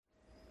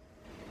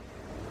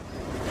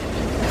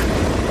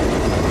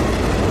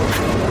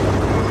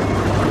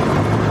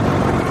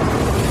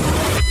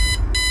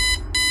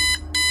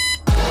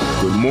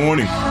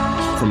morning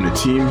from the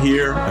team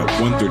here at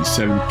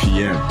 1:37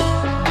 p.m.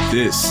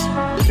 This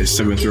is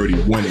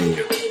 7:31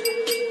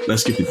 a.m.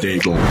 Let's get the day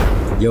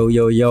going.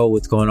 Yo,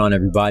 what's going on,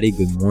 everybody?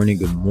 Good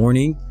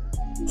morning.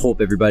 Hope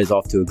everybody's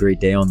off to a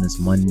great day on this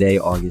Monday,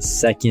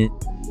 August 2nd.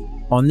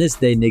 On this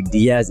day, Nick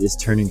Diaz is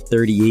turning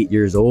 38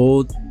 years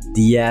old.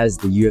 Diaz,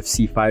 the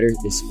UFC fighter,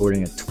 is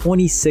sporting a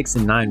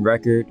 26-9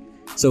 record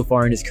so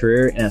far in his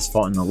career and has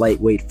fought in the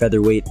lightweight,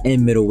 featherweight,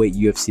 and middleweight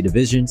UFC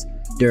divisions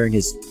during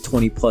his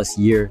 20-plus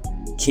year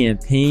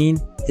campaign.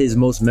 His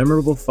most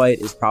memorable fight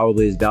is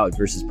probably his bout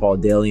versus Paul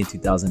Daly in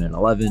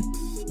 2011,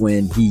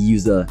 when he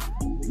used a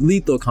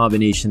lethal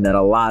combination that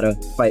a lot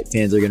of fight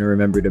fans are going to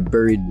remember to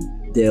bury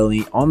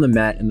Daly on the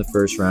mat in the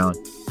first round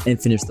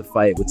and finish the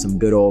fight with some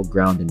good old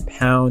ground and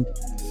pound.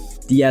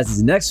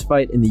 Diaz's next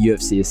fight in the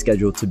UFC is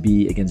scheduled to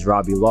be against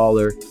Robbie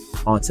Lawler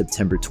on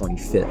September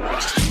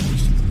 25th.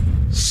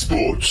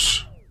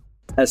 Sports.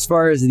 As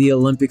far as the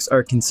Olympics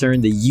are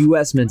concerned, the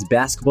U.S. men's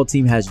basketball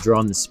team has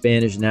drawn the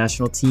Spanish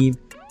national team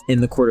in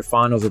the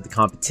quarterfinals of the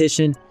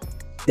competition.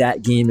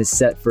 That game is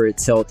set for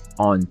its tilt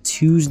on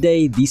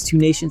Tuesday. These two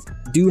nations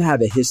do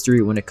have a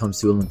history when it comes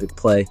to Olympic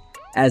play,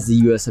 as the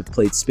U.S. have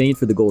played Spain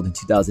for the gold in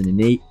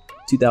 2008,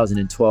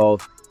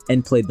 2012,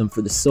 and played them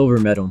for the silver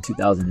medal in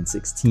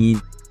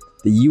 2016.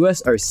 The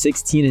U.S. are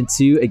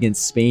 16-2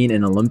 against Spain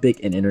in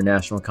Olympic and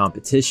international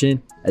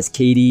competition, as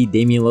KD,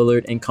 Damian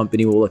Lillard, and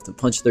company will look to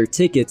punch their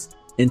tickets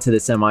into the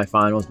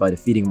semifinals by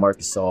defeating Marc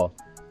Gasol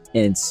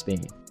and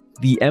Spain.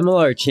 The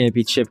MLR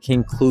Championship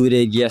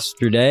concluded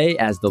yesterday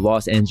as the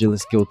Los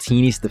Angeles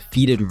Guillotines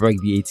defeated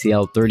Rugby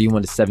ATL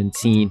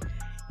 31-17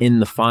 in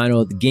the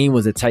final. The game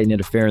was a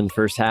tight-knit affair in the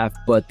first half,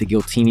 but the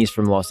Guillotines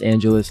from Los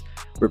Angeles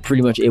were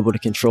pretty much able to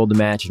control the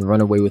match and run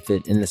away with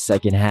it in the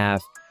second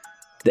half.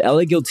 The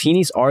LA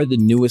Guillotines are the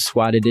newest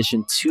squad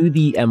addition to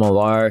the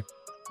MLR,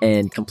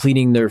 and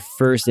completing their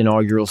first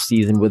inaugural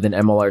season with an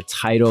MLR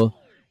title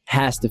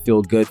has to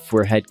feel good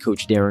for head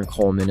coach Darren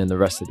Coleman and the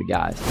rest of the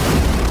guys.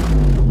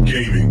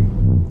 Gaming.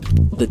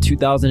 The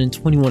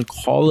 2021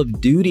 Call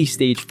of Duty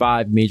Stage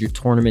 5 major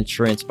tournament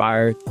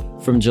transpired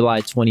from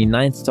July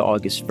 29th to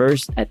August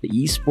 1st at the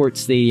Esports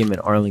Stadium in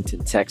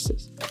Arlington,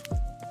 Texas.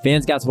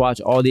 Fans got to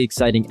watch all the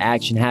exciting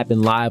action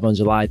happen live on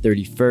July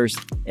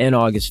 31st and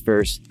August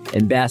 1st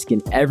and bask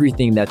in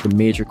everything that the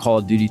major Call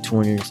of Duty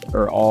tournaments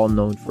are all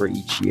known for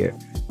each year.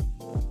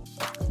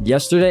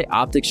 Yesterday,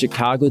 Optic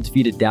Chicago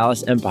defeated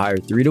Dallas Empire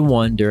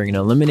 3-1 during an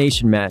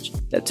elimination match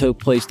that took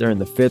place during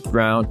the 5th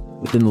round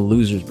within the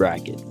losers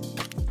bracket.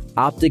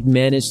 Optic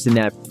managed to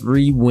nab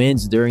 3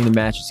 wins during the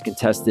matches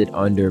contested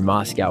under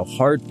Moscow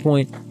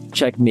Hardpoint,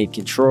 Checkmate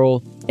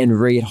Control, and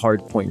Raid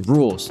Hardpoint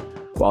rules,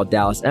 while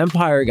Dallas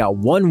Empire got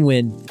 1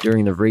 win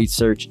during the Raid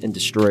Search and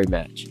Destroy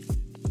match.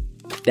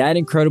 That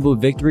incredible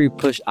victory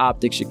pushed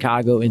Optic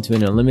Chicago into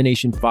an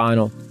elimination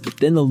final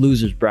within the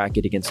losers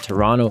bracket against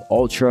Toronto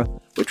Ultra,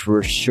 which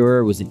we're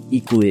sure was an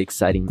equally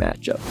exciting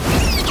matchup.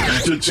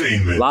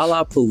 Entertainment.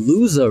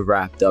 Lollapalooza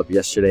wrapped up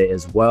yesterday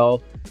as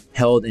well.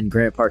 Held in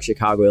Grant Park,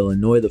 Chicago,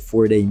 Illinois, the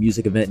 4-day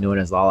music event known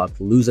as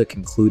Lollapalooza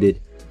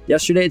concluded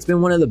yesterday. It's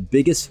been one of the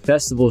biggest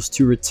festivals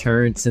to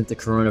return since the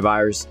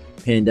coronavirus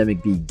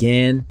pandemic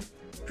began.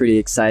 Pretty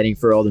exciting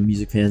for all the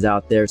music fans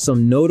out there.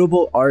 Some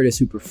notable artists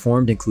who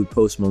performed include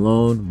Post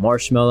Malone,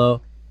 Marshmello,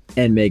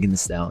 and Megan Thee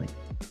Stallion.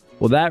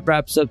 Well, that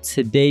wraps up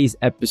today's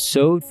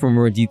episode. For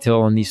more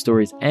detail on these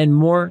stories and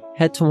more,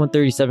 head to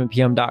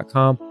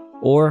 137pm.com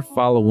or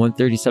follow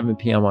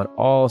 137pm on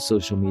all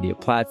social media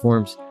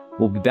platforms.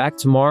 We'll be back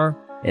tomorrow,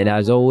 and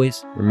as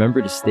always,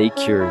 remember to stay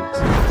curious.